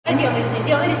want me to say? Do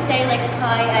you want me to say like,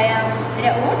 hi, I am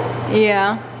Raoul?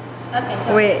 Yeah. Okay,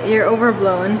 so. Wait, you're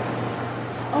overblown.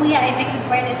 Oh yeah, I make the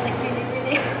brightness like really,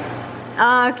 really.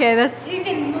 Ah, okay, that's... You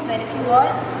can move it if you want.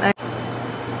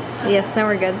 Yes, then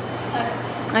we're good.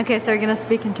 Okay. Okay, so we're gonna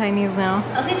speak in Chinese now.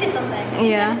 I'll teach you something.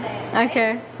 Yeah. Say it, right?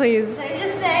 Okay, please. So you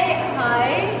just say,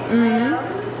 hi, I am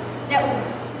Raoul.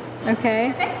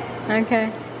 Okay. Okay?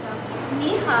 Okay. So,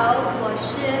 你好，我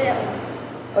是 Raoul.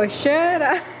 Oh, shut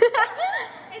up.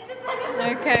 It's just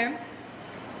like Okay.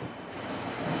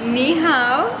 你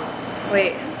好.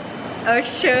 Wait. Oh,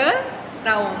 sure.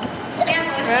 Raoul.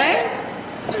 Yeah, Right?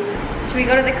 Should we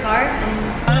go to the car?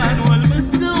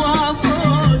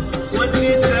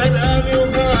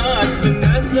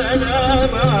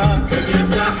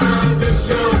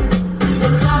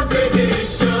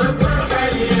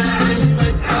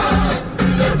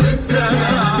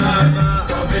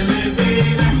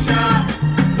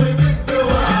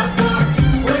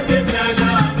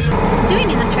 Do we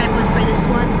need a tripod for this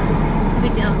one? We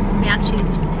do. We actually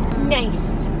do. Nice.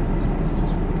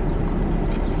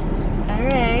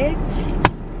 Alright.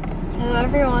 Hello,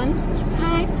 everyone.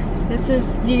 Hi. This is...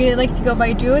 Do you like to go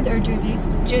by Jude or Judy?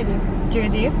 Joudy.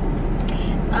 Judy.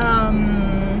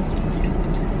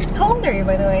 How old are you,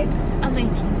 by the way? I'm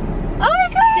 19. Oh my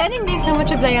god! Telling me so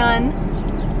much of Leon.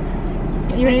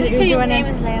 My sister's name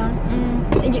is Leon.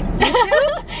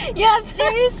 Yes,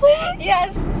 seriously?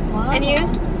 Yes. Wow. And you?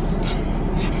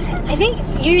 I think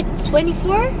you're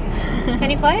 24?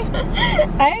 25?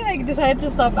 I like decided to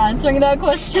stop answering that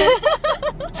question.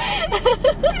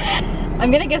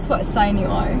 I'm gonna guess what sign you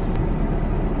are.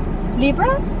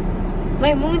 Libra?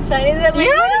 My moon sign is that my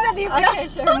moon is a Libra. Okay,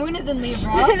 sure. Her moon is in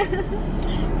Libra.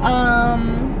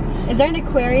 Is there an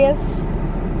Aquarius?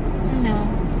 No.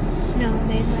 No,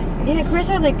 there's not. Yeah, Aquarius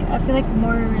are like, I feel like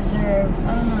more reserved.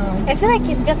 I don't know. I feel like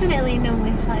you definitely know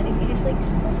my sign if you just like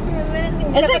stop for a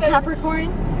minute. Is it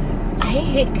Capricorn? I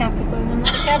hate Capricorns. I'm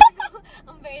not a Capricorn.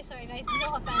 I'm very sorry, guys.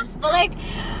 No offense. But like,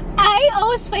 I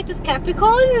always fight with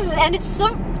Capricorns and it's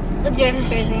so... It drives me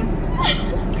crazy.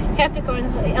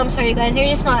 Capricorns, I'm sorry guys, you're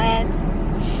just not it.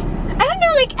 I don't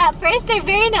know, like at first they're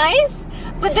very nice,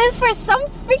 but then for some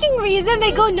freaking reason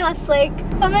they go nuts like...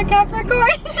 I'm a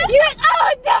Capricorn. You're like,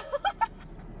 oh no!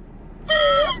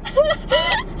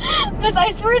 But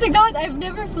I swear to God, I've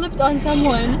never flipped on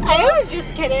someone. I was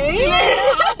just kidding.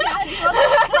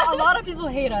 A lot of people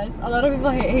hate us. A lot of people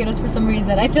hate us for some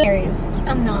reason. I feel Aries.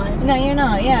 I'm not. No, you're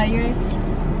not. Yeah, you're...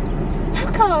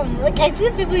 How come? Like I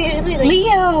feel people usually like...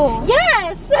 Leo!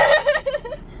 Yes!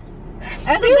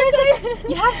 I was like, there's like,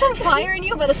 you have some fire in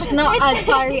you, but it's like not as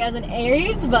fiery as an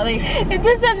Aries, but like... It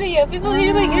does that Leo. People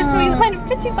usually like, this way sign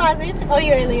pretty fast. They're just like, oh,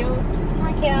 you're a Leo. I'm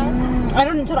like, yeah. I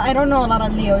don't know a lot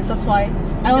of Leos, that's why.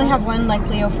 I only have one like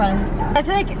Leo friend. I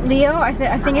feel like Leo, I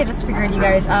think I just figured you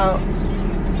guys out.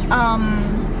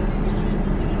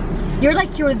 You're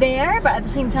like, you're there, but at the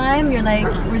same time, you're like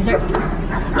reserved.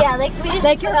 Yeah, like we just...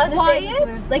 Like you're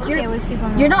quiet, like okay with people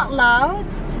you're not loud,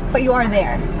 but you are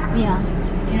there. Yeah.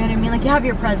 You know what I mean? Like you have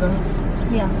your presence.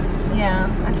 Yeah. Yeah,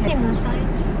 okay. Okay, moon sign.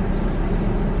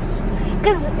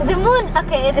 Because the moon,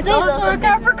 okay, It's also a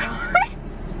Capricorn.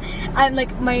 I'm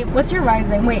like, what's your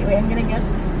rising? Wait, I'm gonna guess.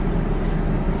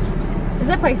 Is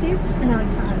that Pisces? No,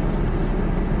 it's not.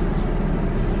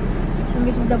 Let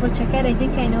me just double check it. I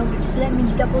think I know, but just let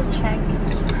me double check.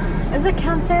 Is it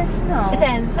Cancer? No. It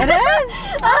is. It is?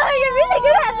 Oh, you're really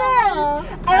good at this!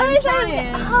 I always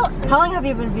How long have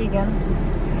you been vegan?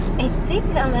 I think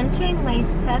I'm entering my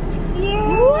 5th year.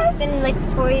 What? It's been like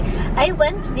 4 years. I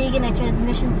went vegan, I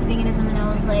transitioned to veganism when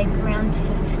I was like around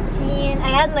 15. I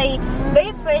had my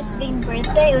very first vegan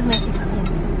birthday, it was my 16th.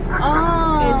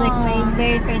 Oh. It was like my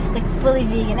very first like fully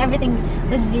vegan. Everything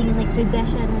was vegan, like the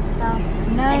dishes and stuff.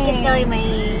 Nice. I can tell you my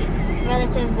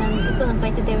relatives and people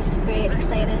invited, they were super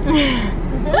excited.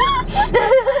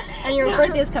 And your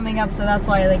birthday is coming up, so that's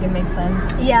why like it makes sense.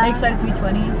 Yeah. Are you excited to be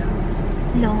 20?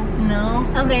 No. No?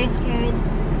 I'm very scared.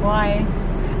 Why?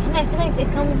 And I feel like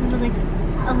it comes with like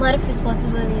a lot of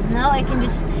responsibilities. Now I can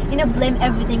just, you know, blame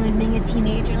everything on being a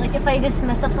teenager. Like if I just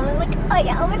mess up something, like, oh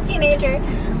yeah, I'm a teenager.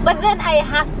 But then I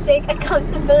have to take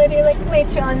accountability like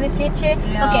later on in the future.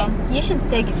 Yeah. Okay, you should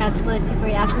take accountability for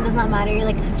your action. It does not matter. You're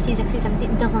like 15, 16, 17,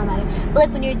 it does not matter. But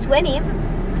like when you're 20,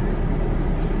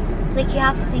 like you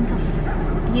have to think of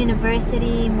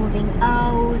university, moving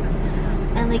out,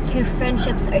 and like your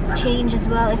friendships change as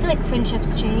well. I feel like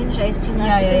friendships change. I assume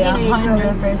that because you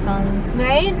know, 100%.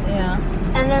 Right? Yeah.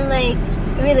 And then like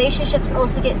relationships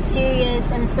also get serious,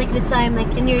 and it's like the time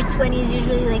like in your 20s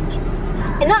usually like,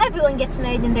 and not everyone gets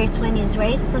married in their 20s,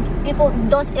 right? Some people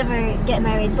don't ever get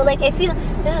married, but like I feel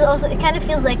this is also, it kind of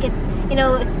feels like you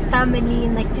know, family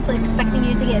and like people expecting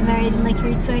you to get married in like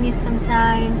your 20s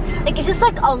sometimes. Like it's just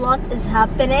like a lot is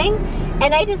happening,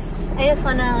 and I just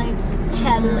wanna like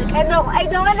chill. Like I don't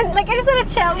wanna, like I just wanna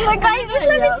chill. Like guys, just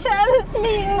let me chill,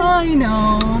 please. I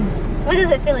know. What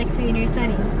does it feel like to be in your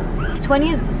 20s?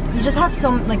 20s, you just have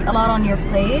so like a lot on your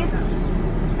plate,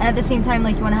 and at the same time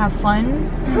like you want to have fun,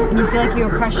 and you feel like you're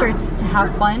pressured to have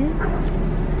fun.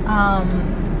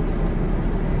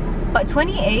 But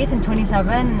 28 and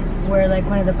 27 were like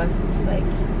one of the best. Like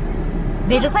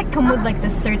they just like come with like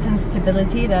this certain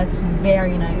stability that's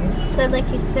very nice. So like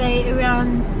you'd say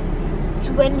around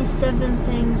 27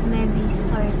 things maybe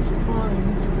start to fall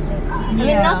into place. I mean,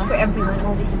 not for everyone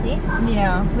obviously.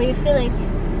 Yeah. But you feel like,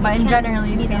 but in general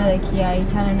you feel like, yeah, you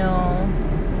kind of know.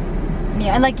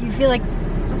 Yeah, and like you feel like,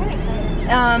 I'm kind of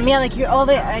excited. yeah, like you're all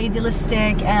the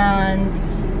idealistic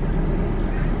and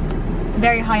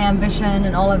very high ambition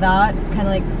and all of that kind of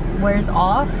like wears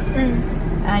off,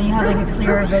 and you have like a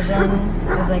clearer vision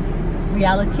of like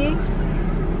reality.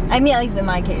 I mean, at least in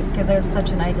my case, because I was such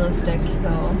an idealistic,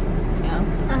 so yeah.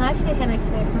 I'm actually kind of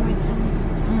excited for my 20s.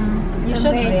 You I'm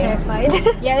should very be. terrified.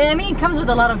 Yeah, and I mean it comes with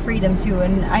a lot of freedom too,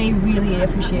 and I really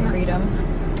appreciate freedom.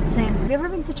 Same. Have you ever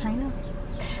been to China?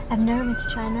 I've never been to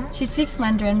China. She speaks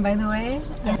Mandarin, by the way.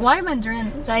 Yes. Why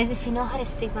Mandarin? Guys, if you know how to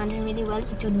speak Mandarin really well,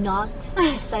 do not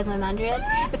criticize my Mandarin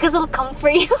because it'll come for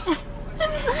you.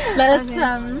 Let's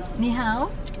Okay. Ni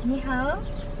hao. Ni hao.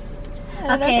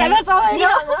 Okay, that's all I Ni know.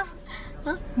 hao ma.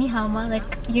 Huh? Ni hao ma,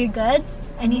 like you're good,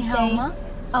 and you Ni hao say, ma?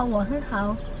 oh, wahan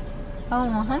hao. Oh,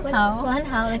 wahan hao. Wahan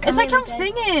hao. Like, It's like really I'm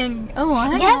good. singing. Oh,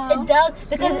 wahan Yes, hao. it does,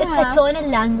 because Yeah. it's a tonal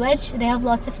language. They have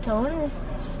lots of tones.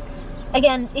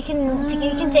 Again, you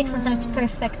can take some time to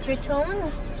perfect your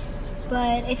tones,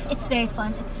 but if it's very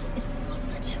fun. It's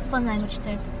such a fun language to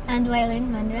learn. And why I learned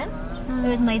Mandarin? It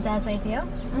was my dad's idea,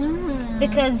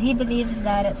 because he believes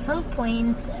that at some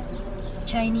point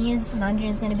Chinese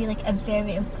Mandarin is going to be like a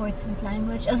very important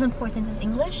language, as important as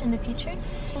English in the future.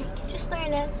 Like, just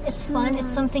learn it. It's fun.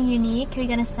 It's something unique. You're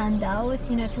going to stand out.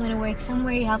 You know, if you want to work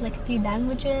somewhere, you have like a few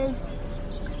languages.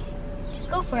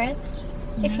 Just go for it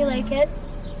if you like it.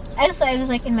 Also, I was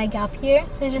like in my gap year,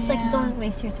 so it's just like don't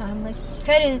waste your time. Like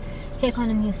try to take on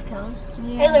a new skill.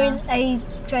 Yeah. I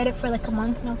tried it for like a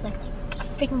month, and I was like, I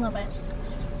freaking love it.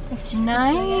 It's just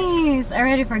nice. I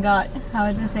already forgot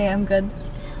how to say I'm good.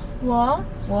 Wo,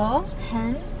 Wo,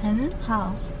 hen, hen,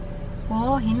 hao.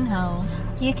 wo, hin hao.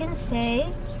 You can say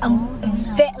hin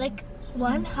hao. like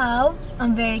one hao.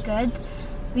 I'm very good.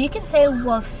 You can say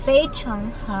wo fei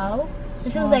chang hao.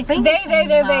 This is like very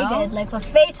good. Like what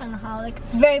fei chang hao. Like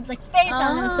it's very like fei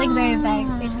chang, and it's like very vague.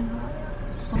 Fei chang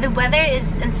hao. The weather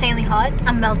is insanely hot.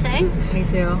 I'm melting. Me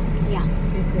too. Yeah.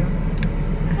 Me too.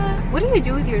 What do you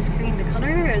do with your screen? The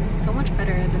color is so much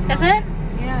better than mine. Is it?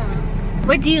 Yeah.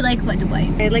 What do you like about Dubai?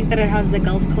 I like that it has the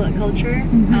Gulf culture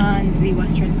and the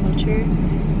Western culture,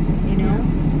 you know?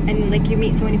 And like you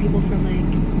meet so many people from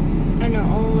like, I don't know,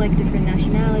 all like different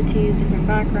nationalities, different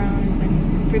backgrounds,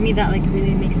 and for me that like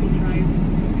really makes me thrive.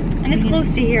 And it's close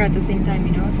to here at the same time,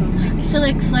 you know? So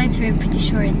like flights are pretty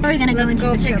short. We're gonna go into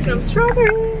the pick some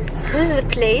strawberries. This is the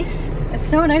place. It's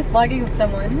so nice vlogging with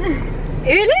someone.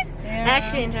 Really? Yeah. I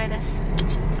actually enjoy this.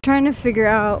 Trying to figure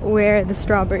out where the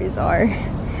strawberries are.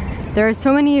 There are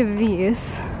so many of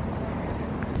these.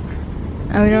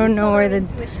 And we don't know where the...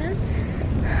 Intuition?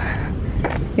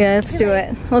 Yeah, let's do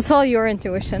it. Let's follow your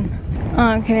intuition.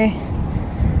 Okay.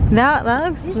 That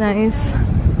looks nice.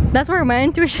 That's where my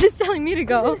intuition is telling me to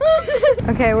go.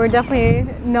 Okay, we're definitely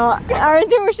not... Our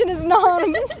intuition is not...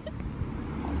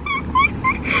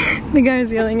 The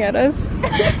guy's yelling at us.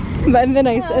 But in a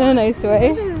nice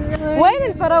way. وين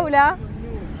الفراولة؟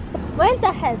 وين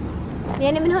تحت؟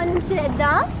 يعني من هون نمشي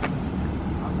لقدام؟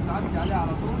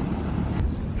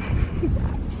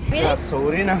 لا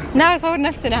تصورينا؟ نعم نصور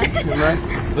نفسنا.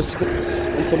 بس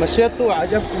انتوا مشيتوا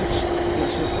وعجبكم.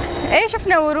 ايه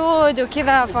شفنا ورود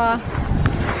وكذا ف...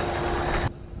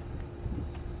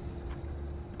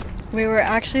 We were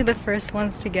actually the first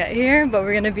ones to get here, but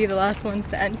we're gonna be the last ones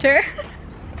to enter.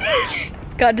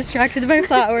 Got distracted by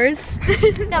flowers.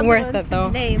 Worth it though.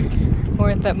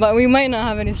 Worth it, but we might not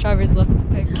have any strawberries left to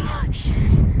pick.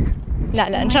 La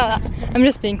la, inshallah. I'm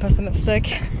just being pessimistic.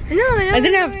 No, I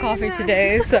didn't have coffee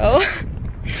today, so...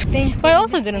 But I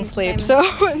also didn't sleep, so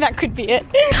that could be it.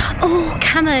 Oh,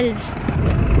 camels.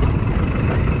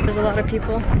 There's a lot of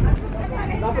people.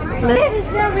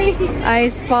 I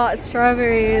spot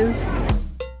strawberries.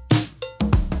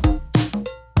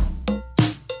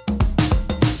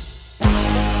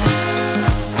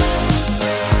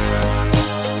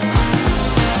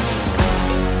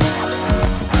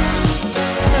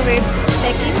 So we're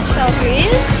picking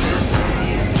strawberries.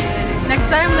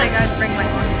 like I'd bring my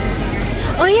own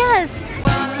container. Oh yes.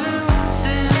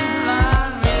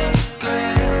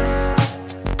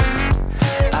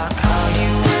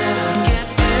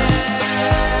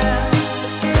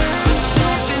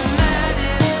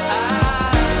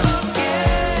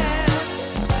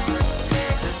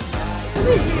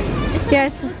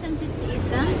 Yes. I'm so tempted to eat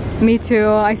them. Me too.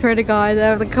 I swear to God,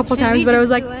 a couple times, but I was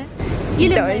like,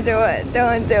 don't do it,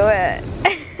 don't do it.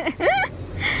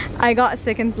 I got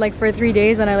sick and like for 3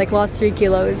 days, and I like lost 3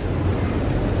 kilos.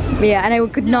 Yeah, and I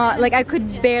could not, like I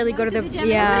could barely go to the,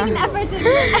 yeah.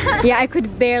 Yeah, I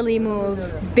could barely move,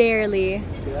 barely.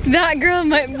 That girl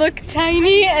might look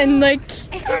tiny and like.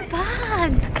 I feel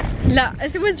bad. لا,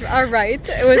 it was alright.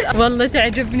 It was والله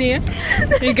تعجبني.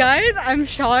 You guys, I'm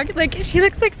shocked. Like she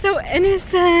looks like so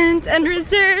innocent and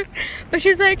reserved, but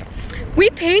she's like, we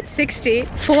paid 60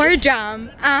 for jam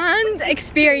and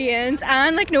experience,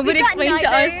 and like nobody explained to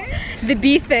us the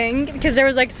bee thing, because there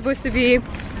was like supposed to be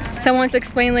someone to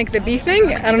explain like the bee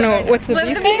thing. I don't know what's the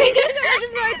bee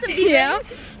thing. Yeah.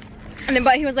 And then,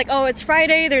 but he was like, oh, it's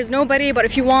Friday, there's nobody, but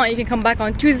if you want, you can come back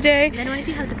on Tuesday. Then why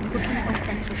do you have the booking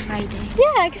open for Friday?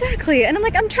 Yeah, exactly. And I'm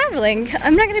like, I'm traveling.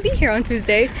 I'm not gonna be here on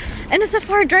Tuesday. And it's a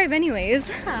far drive anyways.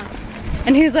 Yeah.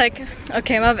 And he's like,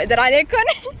 okay, ما بقدر عليكم.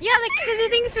 Yeah, like, because he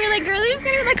thinks we're like, girls are just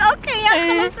gonna be like, okay,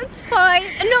 yeah, خلاص, it's fine.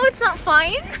 And no, it's not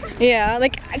fine. Yeah,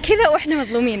 like, كذا وإحنا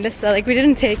مظلومين لسه. Like, we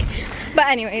didn't take. But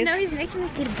anyways. No, he's making me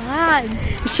feel bad.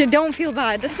 Don't feel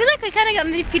bad. I feel like I kind of got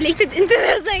manipulated into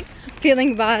this, like,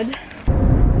 feeling bad.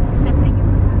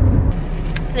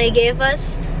 They gave us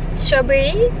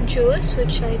strawberry juice,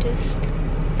 which I just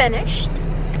finished.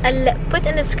 I'll put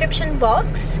in the description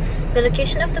box the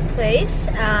location of the place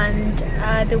and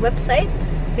the website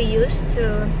we used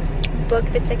to book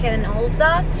the ticket and all of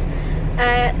that.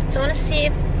 It's honestly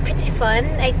pretty fun.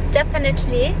 I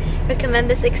definitely recommend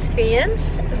this experience.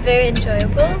 Very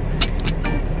enjoyable.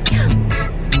 Yeah.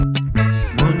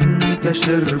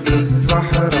 منتشر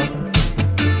بالصحراء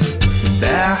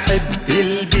بحب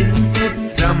البنت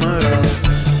السمراء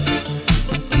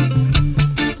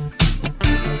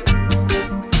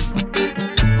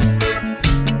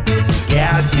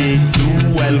قاعدة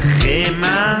جوا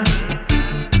الخيمة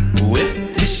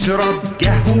وبتشرب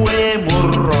قهوة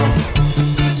مرة